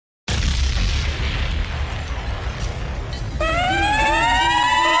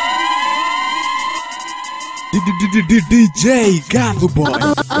DJ Gathu boy.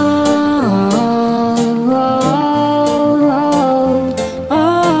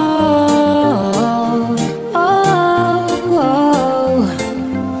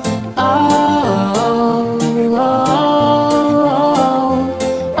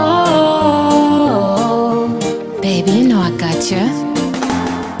 Baby, you know I got you.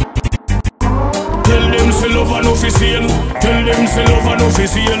 Tell them say love and no fi sale. Tell them say love and no fi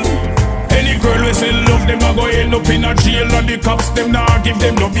sale. Any girl we say love them a go end up in a jail, and the cops them nah give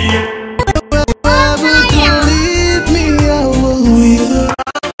them no bail. Whoever can leave me, I will with her.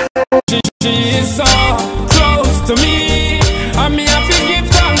 She is so close to me, and me have to give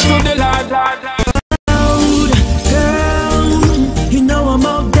thanks to the Lord. Girl, you know I'm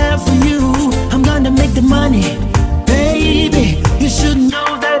out there for you. I'm gonna make the money, baby. You should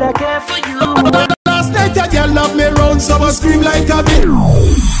know that I care for you. Last night a girl love me round, so I scream like a bitch.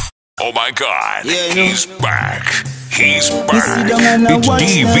 Oh my God, Yeah, he's back. He's back. sit down and I It's watch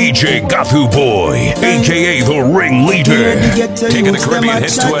DVJ Gathu Boy, aka the ringleader, taking the Caribbean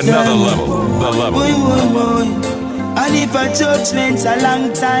hits to another level. The level. Boy, boy, boy. And if a judgment's a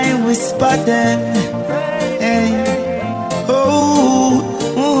long time, we spot them. Hey. Oh,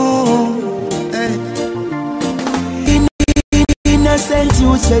 oh, hey. Innocent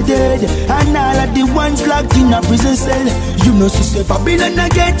youths are dead, and all of the ones locked in a prison cell. You know, sister Babylon a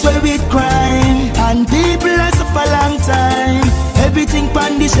get away with crime, and people are suffer long time. Everything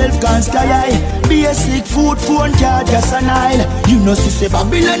pan the shelf gone sky high. Basic food, phone, card, gas and oil. You know, sister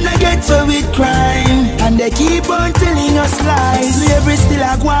Babylon a get away with crime, and they keep on telling us lies. Slavery still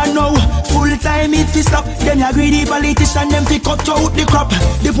a go on now. Full time it fi stop. Them a greedy politician, them fi cut out the crop.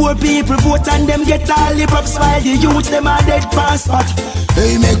 The poor people vote and them get all the props, while the youths them a dead past spot.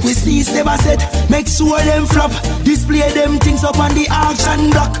 Hey, make we seize them a set, make sure them flop. Display them things up on the auction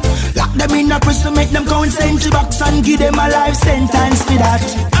block. Lock them in a prison, make them count century box, and give them a life sentence for that.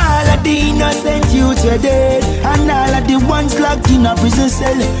 All of the innocent youths were dead, and all of the ones locked in a prison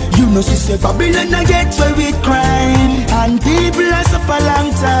cell. You know, sister Babylon a get away with crime, and people are suffer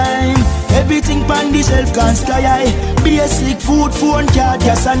long time. Everything pan the shelf gone sky high. Basic food, phone, card,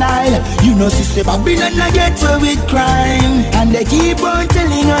 gas and oil. You know, sister Babylon a get away with crime, and they keep on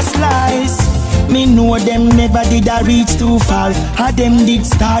telling us lies. Me know them never did a reach too far. How them did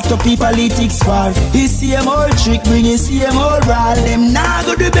start up the politics war. The same old trick bring the same old roll. Them nah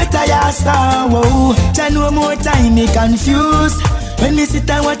go do better, ya star. Whoa, ja no more time me confused when me sit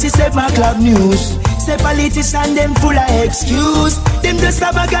and watch the 7 o'clock news. Say politicians them full of excuse. Them just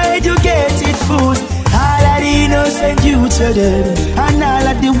a bag of educated fools. All of the innocent youths are dead, and all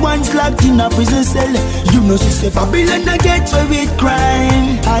of the ones locked in a prison cell. You know, sister Babylon a get away with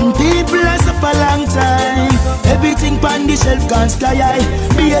crime, and people are suffer long time. Everything pan the shelf gone sky high.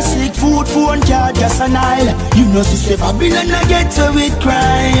 Basic food, phone, card, gas and oil. You know, sister Babylon a get away with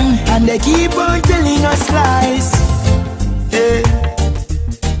crime, and they keep on telling us lies. Hey.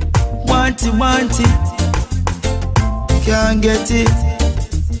 Want it, can't get it.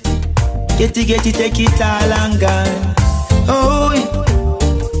 Get it, take it all and gone. Oh,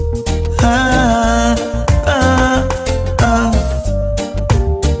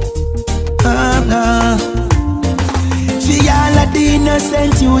 nah. See all of the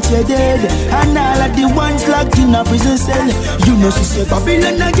innocent youths are dead, and all of the ones locked in a prison cell. You know, sister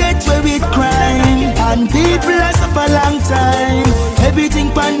Babylon a get away with crime, and people are suffer long time. Everything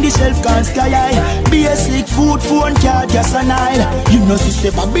pan the shelf gone sky high. Basic food, phone, card, gas and oil. You know,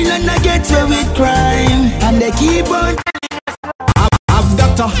 sister Babylon a get away with crime, and they keep on. I've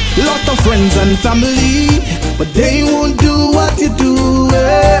got a lot of friends and family, but they won't do what you do.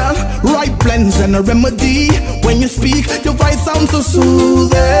 Right plans and a remedy. When you speak, your voice sounds so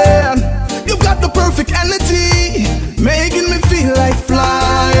soothing. You've got the perfect energy, making me feel like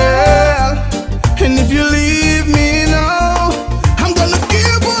flying. And if you leave me now, I'm gonna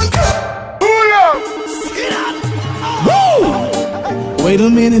give one. Woo! Wait a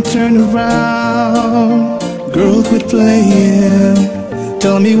minute, turn around. Girl, quit playing.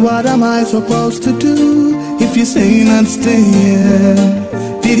 Tell me, what am I supposed to do if you say not staying?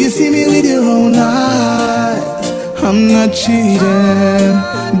 Did you see me with your own eyes? I'm not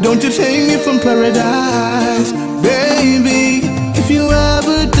cheating. Don't you take me from paradise, baby. If you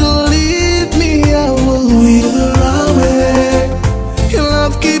ever do leave me, I will wither away. Your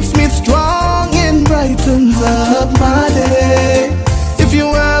love keeps me strong and brightens up my day. If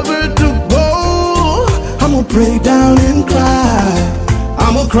you ever do go, I'ma break down and cry.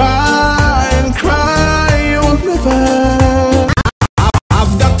 I'ma cry and cry a river.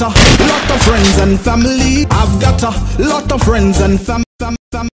 I've got a lot of friends and family. I've got a lot of friends and family.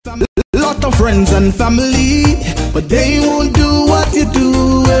 Lot of friends and family, but they won't do what you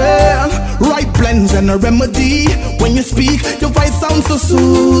do. Right blends and a remedy. When you speak, your voice sounds so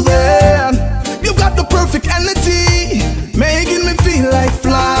soothing. You've got the perfect energy, making me feel like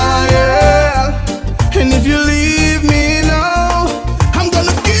flying. And if you leave me now, I'm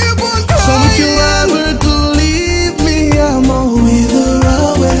gonna keep on trying. So if you ever to leave me, I'm always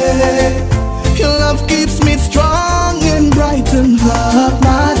away. Your love keeps me strong and brightens up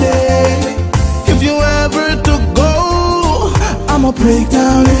my day. If you ever to go, I'ma break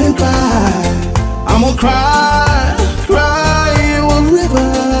down and cry. I'ma cry, cry you a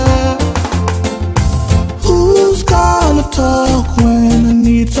river. Who's gonna talk when I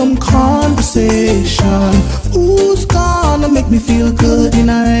need some conversation? Who's gonna make me feel good in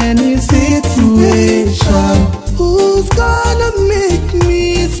any situation? Who's gonna make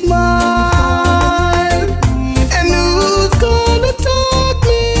me smile? And who's gonna talk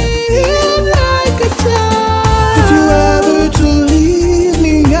me in like a child? If you ever to leave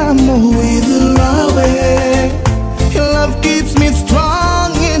me, I'm always away. Your love keeps me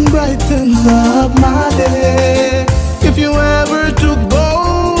strong and brightens up my day. If you ever to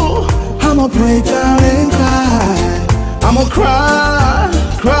go, I'ma break down and cry. I'ma cry,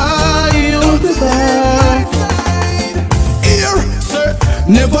 cry you to bed. Here, sir,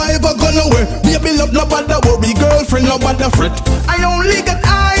 never ever gonna nowhere. Baby love no bother worry, girlfriend no bother fret. I only got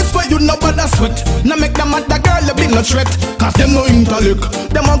eyes for you, no bother sweat. Now make them mad the girl, you be no threat. Cause them no intellect,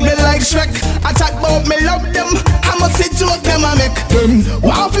 them ugly like Shrek. I talk about me love them, I must say joke them I make them.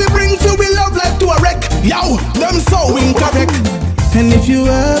 What if you bring to be love like to a wreck? Yo, them so incorrect. And if you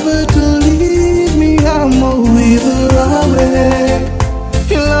ever to leave me, I'm always away.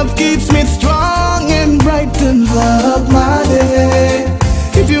 Your love keeps me strong and brightens up my day.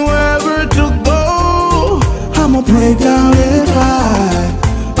 If you ever to go, I'ma break down and cry.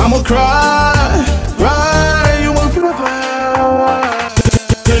 I'ma cry, cry you will prevail.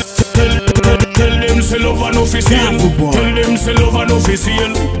 Tell them say love and official. Tell them say love and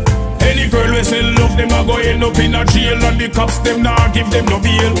official. Any girl we say love them a go end up in a jail, and the cops them nah give them no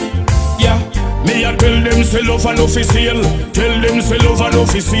bail. Yeah, me a tell them say love and official. Tell them say love and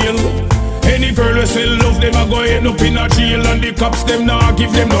official. Any girl we say love them a go end up in a jail, and the cops them nah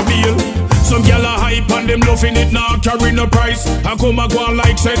give them no bail. Some gyal a hype and them loving it now carry no price. I come a go on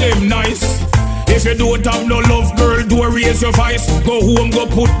like say them nice. If you don't have no love, girl, do raise your voice. Go home, go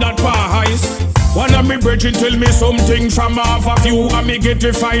put that pa ice. One of me brethren tell me something from half of you, and me get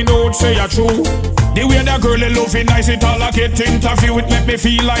to find out say you true. The way that girl is loving nice, it all I get interview. It make me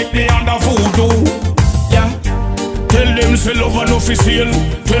feel like me under voodoo. Yeah. Tell them say love and official.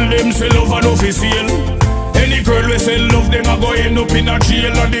 Tell them say love and official. Any girl we say love them a go end up in a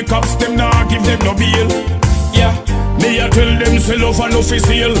jail, and the cops them nah give them no bail. Yeah. Me a tell them say love and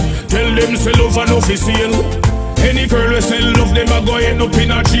official. Tell them say love and official. Any girl we say love them a go end up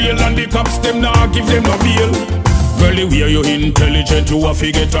in a jail, and the cops them nah give them no bail. Girl, the way you intelligent, you have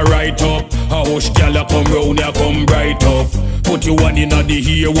to get a right up. A hush gal a come round, ya come bright up. Put you one inna the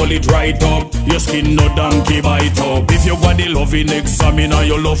ear, hold it right up. Your skin no donkey bite up. If you got the loving examine and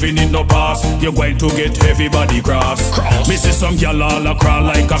your loving it no pass, you're going to get heavy body cross. Me see some gal all a crawl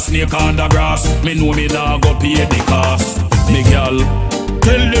like a snake on the grass. Me know me nah go pay the cost. Me gal,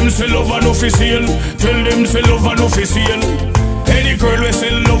 tell them say love and official. Tell them say love and official. Any girl we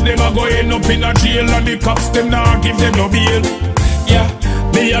say love them a go end up in a jail, and the cops them nah give them no bail. Yeah,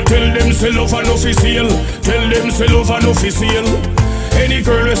 me a tell them say love and official. Tell them say love and official. Any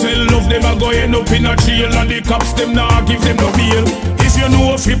girl we say love them a go end up in a jail, and the cops them nah give them no bail. If you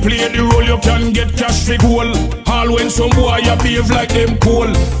know if you play the role, you can get cash for goal. All when some boy you behave like them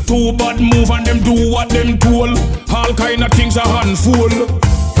cool. Too bad move and them do what them told. All kind of things a handful.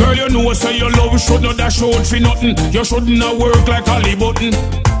 Girl, you know say your love should not dash out for nothing. You shouldn't not work like Holly button.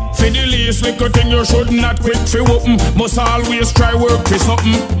 For the least little thing you should not quick for whooping. Must always try work for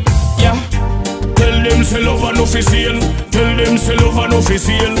something. Yeah. Tell them say love and official. Tell them say love and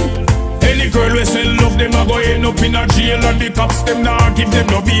official. Any girl we say love them a go end up in a jail, and the cops them nah give them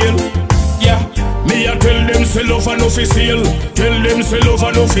no bail. Yeah. Me a tell them say love and official. Tell them say love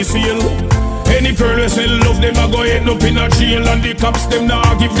and official. Any girl we say love them a go end up in a jail, and the cops them nah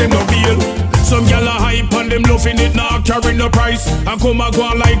give them no bail. Some gyal a hype and them loving it nah carry no price, and come a go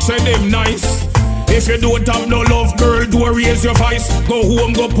on like say them nice. If you don't have no love, girl, do raise your voice. Go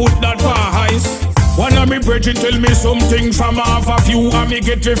home, go put that pa ice. One of me brethren tell me something from half of you, and me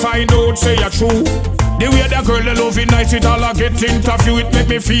get to find out say you true. The way that girl a loving nice, it all I get interview. It make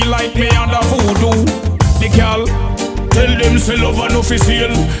me feel like me under voodoo. The girl, tell them say love and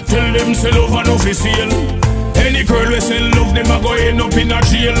official. Tell them say love and official. Any girl we say love them a go end up in a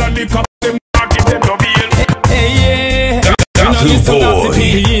jail, and the cop listen to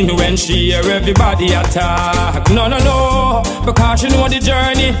gossiping when she hear everybody attack. No, no, no, because she know the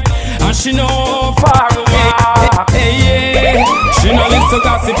journey and she know far away. Hey, yeah. She no listen to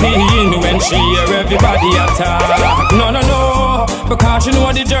gossiping when she hear everybody attack. No, no, no, because she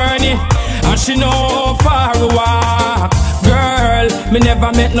know the journey and she know far away. Girl, me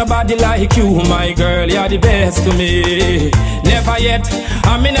never met nobody like you, my girl. You're the best to me. Never yet,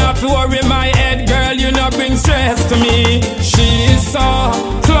 I mean not to worry my head, girl. You not bring stress to me. She's so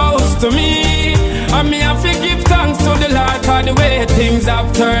close to me, and me have to give thanks to the Lord for the way things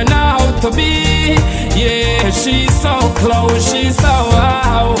have turned out to be. Yeah, she's so close, she's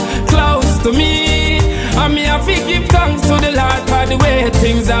so close to me, and me have to give thanks to the Lord for the way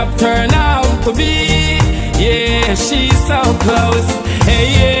things have turned out to be. Yeah, she's so close. Hey,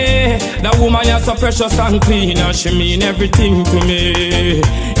 yeah, that woman is so precious and clean, and she mean everything to me.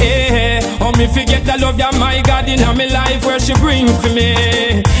 Hey, oh me forget the love that my God in my life where she bring for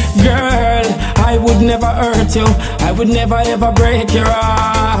me. Girl, I would never hurt you, I would never ever break your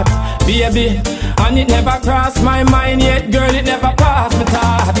heart, baby. And it never crossed my mind yet, girl, it never passed my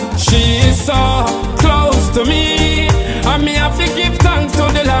thought. She's so close to me, and me have to give thanks to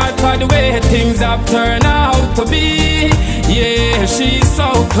the Lord for the way things have turned out to be. Yeah, she's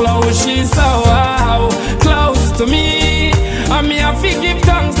so close, she's so close to me, and me have to give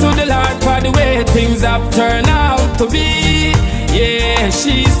thanks to the Lord for the way things have turned out to be. Yeah,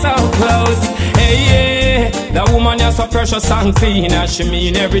 she's so close. Hey, yeah, that woman is so precious and clean, and she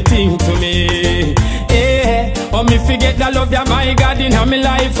mean everything to me. Yeah, oh me forget the love that my God in my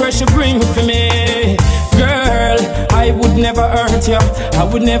life where she bring for me. Girl, I would never hurt you, I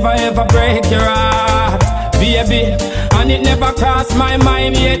would never ever break your heart, baby. And it never crossed my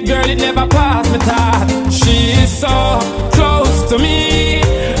mind yet, girl, it never passed my thought. She's so close to me,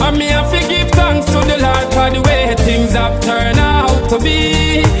 and me have to give thanks to the Lord for the way things have turned out to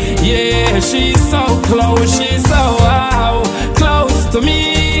be. Yeah, she's so close, she's so close to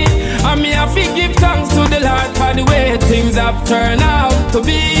me, and me have to give thanks to the Lord for the way things have turned out to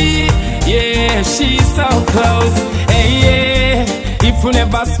be. Yeah, she's so close. Hey, yeah, if we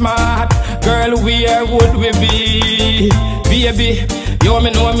never smart, girl, where would we be? Baby, you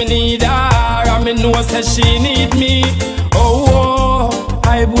me know me need her, and me know say she need me. Oh,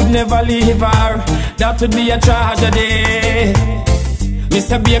 I would never leave her, that would be a tragedy. Me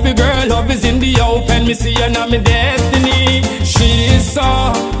say baby girl, love is in the open, me see her now my destiny. She's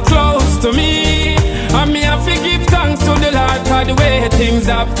so close to me, and me have to give thanks to the Lord for the way things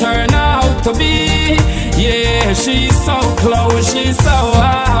have turned out to be. Yeah, she's so close, she's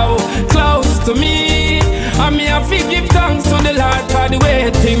so close to me, and me have to give thanks to the Lord for the way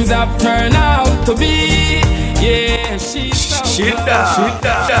things have turned out to be. Yeah, she's so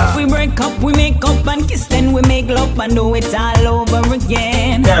close. We break up, we make up and kiss, then we make love and do it all over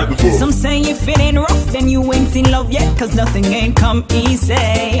again. Some say if it ain't rough, then you ain't in love yet, cause nothing ain't come easy.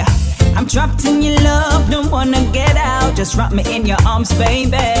 I'm trapped in your love, don't wanna get out, just wrap me in your arms,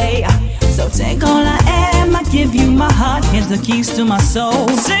 baby. So take all I am, I give you my heart, here's the keys to my soul.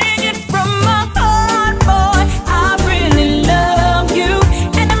 Sing it from my heart, boy, I really love you,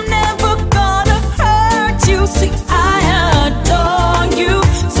 and I'm never gonna hurt you. See, I adore you,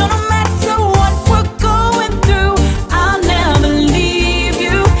 so no matter what we're going through, I'll never leave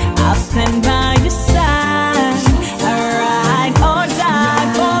you, I'll stand by your side, I'll ride or die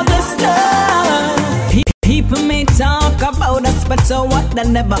for this love. People may talk about us, but so what, they'll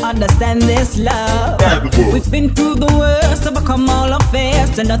never understand this love. We've been through the worst, overcome all our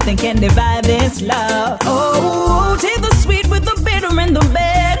fears, so nothing can divide this love. Oh, take the sweet with the bitter and the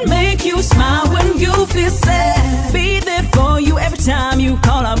bad, make you smile when you feel sad, be there for you every time you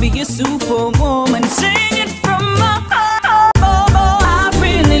call, I'll be your superwoman. Sing it from my heart, oh, I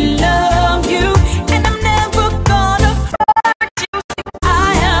really love you, and I'm never gonna hurt you.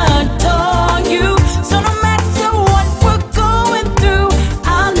 I adore you, so no matter what we're going through,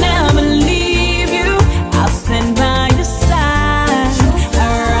 I'll never leave you, I'll stand by your side,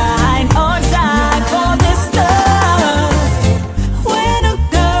 I'll ride or die for this love. When a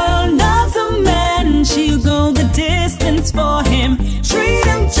girl loves a man, she'll go the distance for him, treat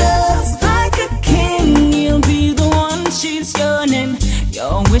him just like a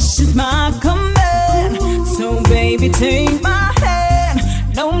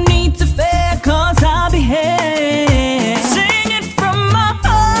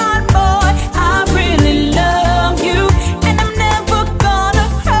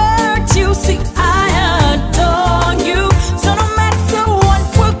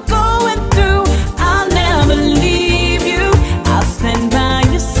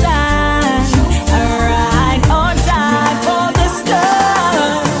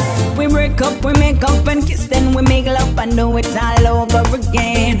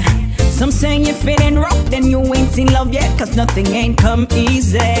fit in rough, then you ain't seen love yet, cause nothing ain't come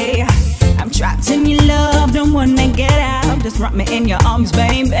easy. I'm trapped in your love, don't wanna get out. Just wrap me in your arms,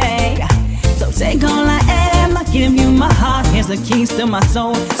 baby. So take all I am, I give you my heart. Here's the keys to my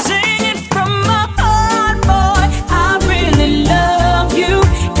soul. Sing it from my heart, boy. I really love you,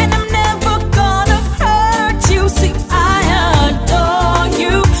 and I'm never gonna hurt you. See, I adore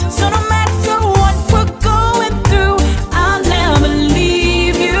you, so no matter what we're going through, I'll never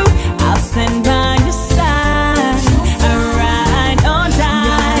leave you. I'll stand by your side, ride or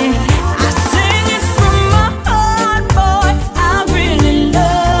die. I sing it from my heart, boy. I really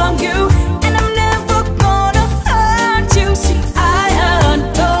love you, and I'm never gonna hurt you. See, I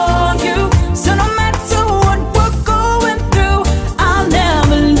adore you, so no matter what we're going through, I'll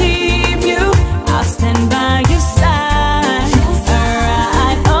never leave you. I'll stand by your side,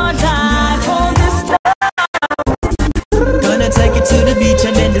 ride or die for this love. Gonna take you to the beach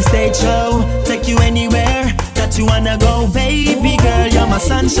and then the stage show. Take you anywhere that you wanna go, baby girl, you're my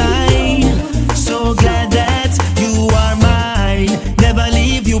sunshine. So glad that you are mine. Never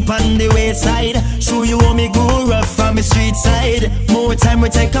leave you on the wayside. Show you how me go rough from the street side. More time we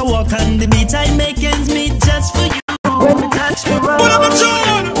take a walk on the beach. I make ends meet just for you. When we touch the road, What up,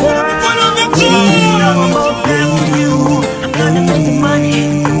 John? What up, John? I'm for you. I'm gonna make the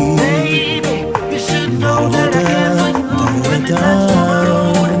money, baby. You should know that I care for you. When we touch the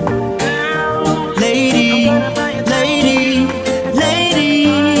road, lady, lady,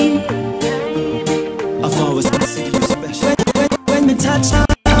 lady. I've always considered you special. When we touch the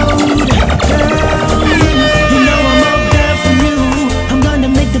road, girl, you know I'm out there for you. I'm gonna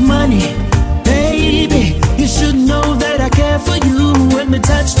make the money, baby. You should know that I care for you. When we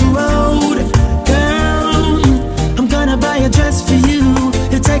touch the road, girl, I'm gonna buy a dress for you.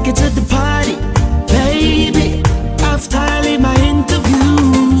 You take it to the party, baby. After I leave my interview,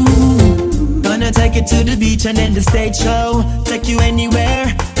 gonna take you to the beach and then the stage show. Take you anywhere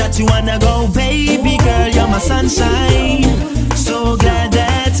that you wanna go, baby girl, you're my sunshine. So glad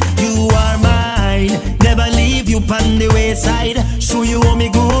that you are mine. Never leave you on the wayside. Show you how me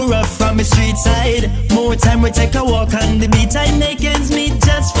go rough from the street side. More time we take a walk on the beach. I make ends meet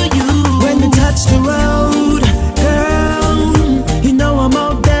just for you. When we touch the road, girl, you know I'm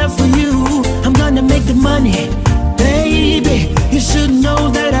out there for you. I'm gonna make the money, baby. You should know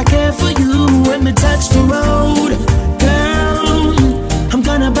that I care for you. When we touch the road, girl, I'm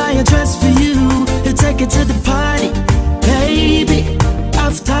gonna buy a dress for you. You take it to the party, baby.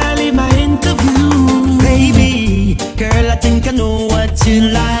 After I leave my interview, baby girl, I think I know what you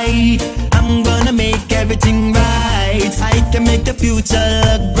like. I'm gonna make everything right. I can make the future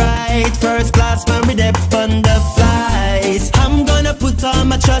look bright. First class when we dip on the flight. I'm gonna put all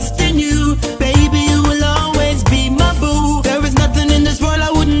my trust in you, baby. You will always be my boo. There is nothing in this world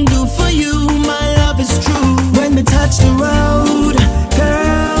I wouldn't do for you. My love is true. When we touch the road,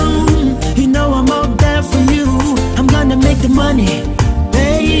 girl, you know I'm out there for you. I'm gonna make the money,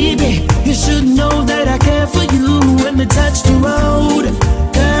 baby. You should know that I care for you. When we touch the road,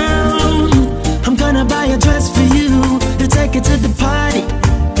 girl, I'm gonna buy a dress for you. You take it to the party,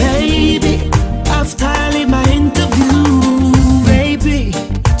 baby. After I leave my interview, baby,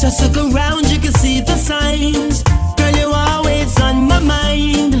 just look around, you can see the signs. Girl, you're always on my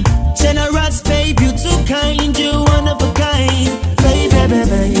mind. Generous, babe, you too kind. You're one of a kind, baby,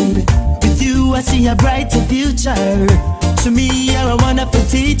 baby. With you I see a brighter future. To me, you're a wonderful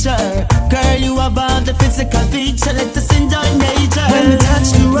teacher. Girl, you have all the physical feature. Let us enjoy nature. When we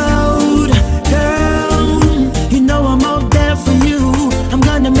touch the road, girl, you know I'm out there for you. I'm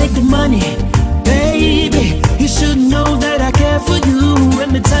gonna make the money, baby. You should know that I care for you.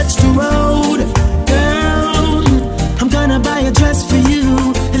 When we touch the road, girl, I'm gonna buy a dress for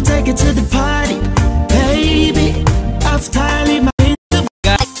you. You take it to the party, baby. After I leave my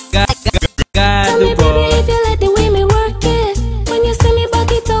Tell me, baby, if you like the way me work it. When you see me back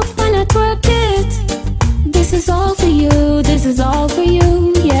it up and I twerk it. This is all for you, this is all for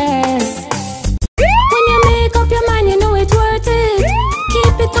you, yes. When you make up your mind, you know it's worth it.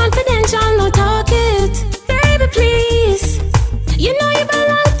 Keep it confidential, no talk it. Baby, please, you know you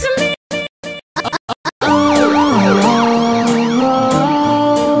belong to me.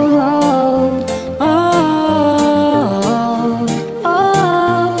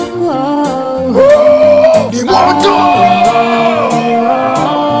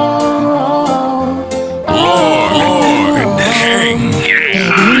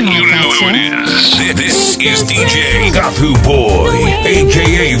 This is DJ Gathu Boy,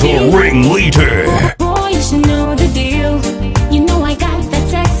 aka the Ringleader. Boy, you should know the deal. You know I got that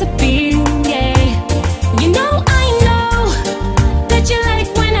sex appeal, yeah. You know I know that you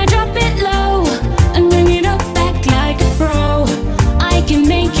like when I drop it low.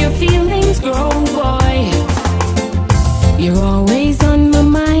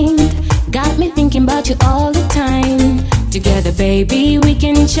 we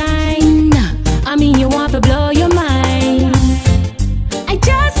can shine. I mean, you want to blow your mind. I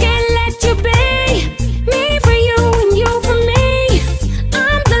just can't let you be me for you and you for me.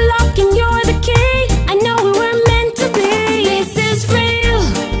 I'm the lock and you're the key. I know we were meant to be. This is real,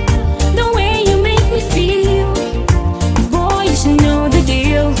 the way you make me feel. Boy, you should know the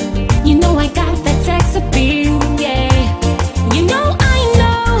deal. You know I got that sex appeal, yeah. You know I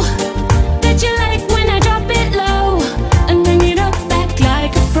know that you like when I drop it low and bring it up back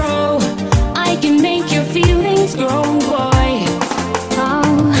like a pro. I can make your feelings grow, boy.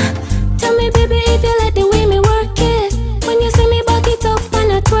 Oh, tell me, baby, if you like the way me work it. When you see me back it up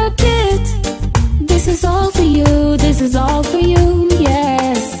and I twerk it. This is all for you, this is all for you,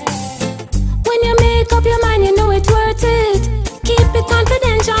 yes. When you make up your mind, you know it's worth it. Keep it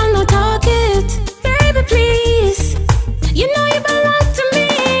confidential, no talk it. Baby, please, you know you belong to me.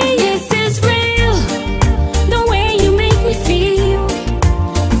 This is real, the way you make me feel.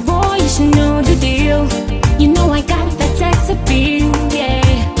 Boy, you should know the deal. You know I got that sex appeal, yeah.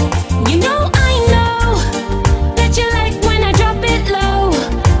 You know I know that you like when I drop it low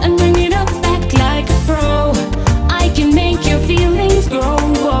and bring it up back like a pro. I can make your feelings grow,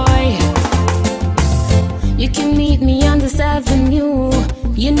 boy. You can meet me on this avenue.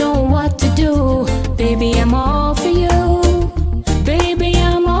 You know what to do. Baby, I'm all for you. Baby,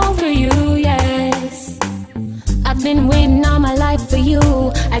 I'm all for you, yes. I've been waiting all my life for you.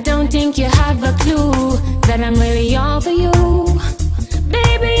 I don't think you have a clue that I'm really all for you.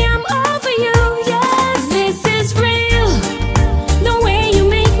 Baby, I'm all for you, yes. This is real, the way you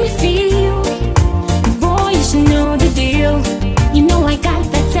make me feel. Boy, you should know the deal. You know I got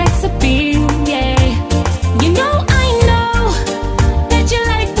that sex appeal, yeah. You know I know that you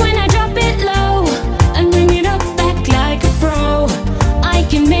like when I drop it low and bring it up back like a pro. I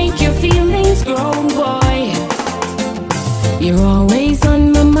can make your feelings grow, boy. You're always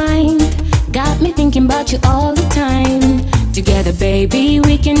on my mind, got me thinking about you all the time. Together, baby,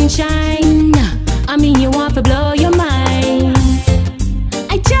 we can shine. I mean, you want to blow your mind.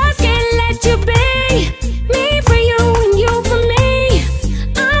 I just can't let you be me for you and you for me.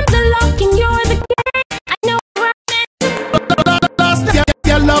 I'm the lock and you're the key. I know we're meant to.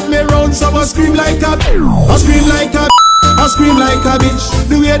 You love me round, so I scream like a, I scream like a, I scream like a bitch.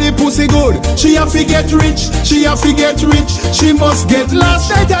 The way the pussy good, she have to get rich, she have to get rich, she must get last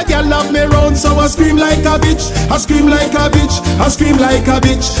night. A girl love me round, so I scream like a bitch, I scream like a bitch, I scream like a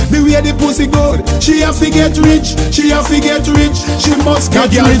bitch. The way the pussy good, she have to get rich, she have to get rich, she must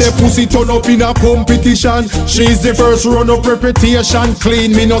get rich. The pussy turn up in a competition, she's the first run up reputation.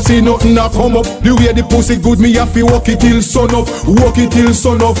 Clean, me no see nothing a come up. The way the pussy good, me have to walk it till sun up, walk it till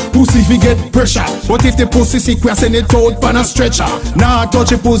sun up. Pussy fi get pressure, but if the pussy sick, we send it out pan a stretcher. Now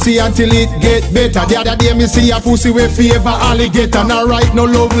touch a pussy until it get better. The other day me see a pussy with favor alligator. Now write no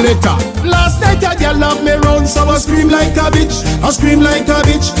love letter. Last night a girl love me round, so I scream like a bitch, I scream like a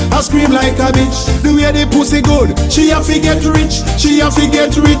bitch, I scream like a bitch. The way the pussy good, she have to get rich, she have to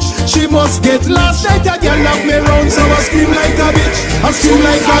get rich, she must get. Last night a girl love me round, so I scream like a bitch, I scream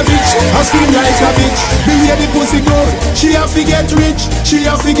like a bitch, I scream like a bitch. The way the pussy good, she have to get rich, she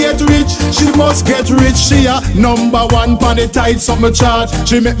have to get rich, she must get rich. She a number one pon the tight summer chart.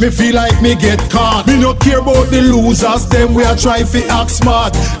 She make me feel like me get caught. Me no care about the losers, them we a try fi act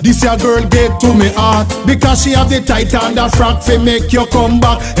smart. This your girl get to me heart, because she have the tight and the frock fi make you come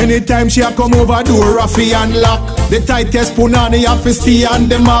back. Anytime she a come over door, a fi unlock. The tightest punani have fi stay on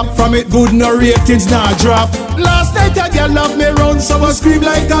the map. From it good no ratings nah drop. Last night a girl love me round, so I scream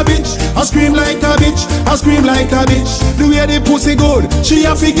like a bitch, I scream like a bitch, I scream like a bitch. The way the pussy good, she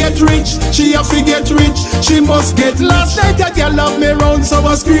have to get rich, she have to get rich, she must get. Last night a girl love me round, so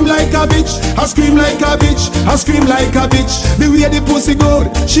I scream like a bitch, I scream like a bitch, I scream like a bitch. The way the pussy good,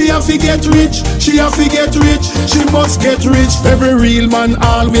 she have to get rich, she have to get rich, she must get rich. Every real man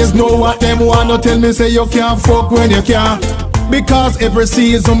always know what them want. No tell me say you can't fuck when you can't. Because every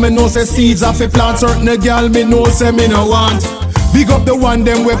season me know say seeds have a plant. Certain girl me know say me no want. Big up the one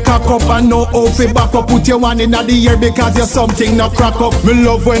them we cock up and no off it back up. Put your one in the ear because you're something not crack up. Me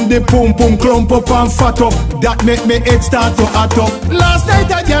love when the pum pum clump up and fat up. That make me head start to hot up. Last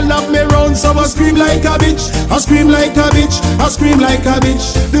night a girl love me round, so I scream like a bitch, I scream like a bitch, I scream like a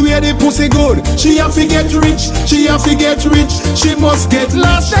bitch. The way the pussy good, she have to get rich, she have to get rich, she must get.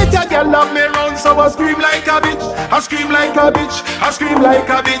 Last night a girl love me round, so I scream like a bitch, I scream like a bitch, I scream like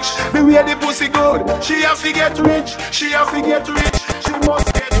a bitch. The way the pussy good, she have to get rich, she have to get rich, she must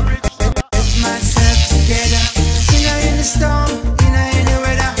get rich. Put myself together, in the storm, in any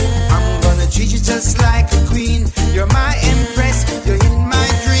weather. I'm gonna treat you just like a queen. You're my empress, you're in my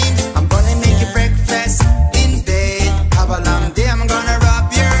dreams. I'm gonna make you breakfast in bed. Have a long day, I'm gonna run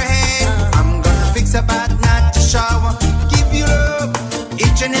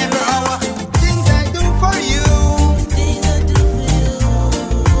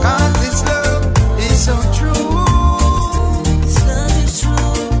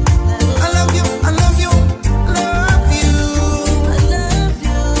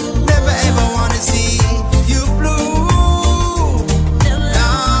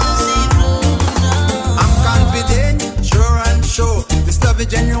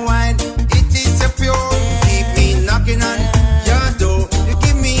wine, it is so pure. Keep me knocking on your door. You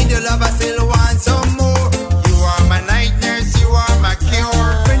give me the love, I still want some more. You are my night nurse, you are my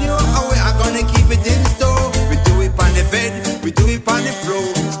cure. When you're away, I'm gonna keep it in store. We do it on the bed, we do it on the floor.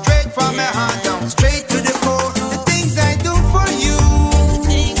 Straight from my heart down, straight to the core. The things I do for you, the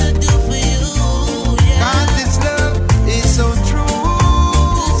things I do for you, yeah. 'Cause this love is so true.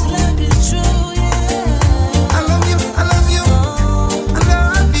 This love is true, yeah. I love you, I love you, I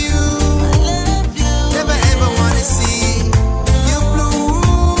love you, I love you. Never ever wanna see you blue.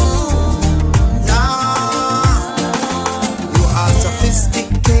 Nah, you are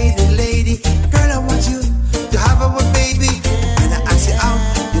sophisticated lady. Girl, I want you to have our baby. And I ask you out,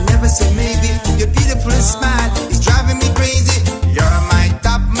 you never say maybe. Your beautiful smile is driving me crazy. You're my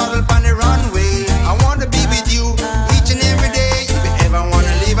top model on the runway. I wanna be with you each and every day. If you ever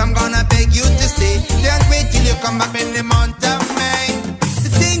wanna leave, I'm gonna beg you to stay. Can't wait till you come back in the month of May. The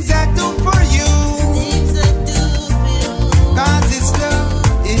things I do for you, things I do for you. 'Cause this love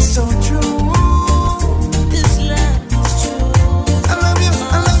is so true. This love is true. I love you,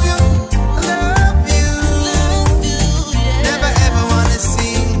 I love you, I love you, love you, yeah. Never ever wanna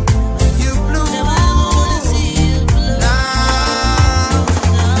see you blue. Never ever wanna see you blue. Nah,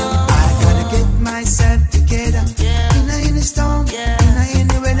 I gotta get myself together. In a storm, in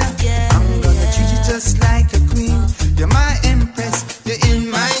the weather. I'm gonna treat you just like a queen. You're my empress, you're in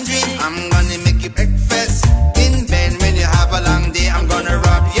my dream. I'm gonna make you breakfast in bed when you have a long day. I'm gonna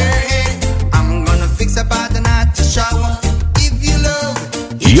rub your head. I'm gonna fix a bath and hot to shower. If you love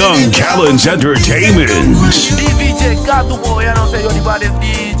Young Talents Entertainment. DJ Gathu boy, I don't say anybody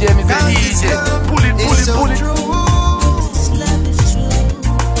DJ, me say DJ. Pull it, pull it, pull it. This love is true.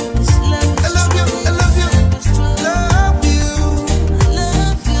 This love is I love you, I love you, love you, I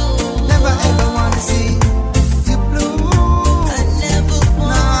love you. Never ever wanna see you blue. I never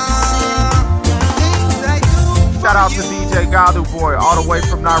wanna see things I do. Shout out to DJ Gathu boy, all the way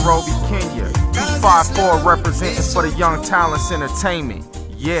from Nairobi, Kenya. 254 representing for the Young Talents Entertainment.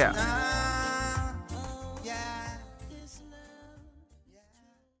 Yeah.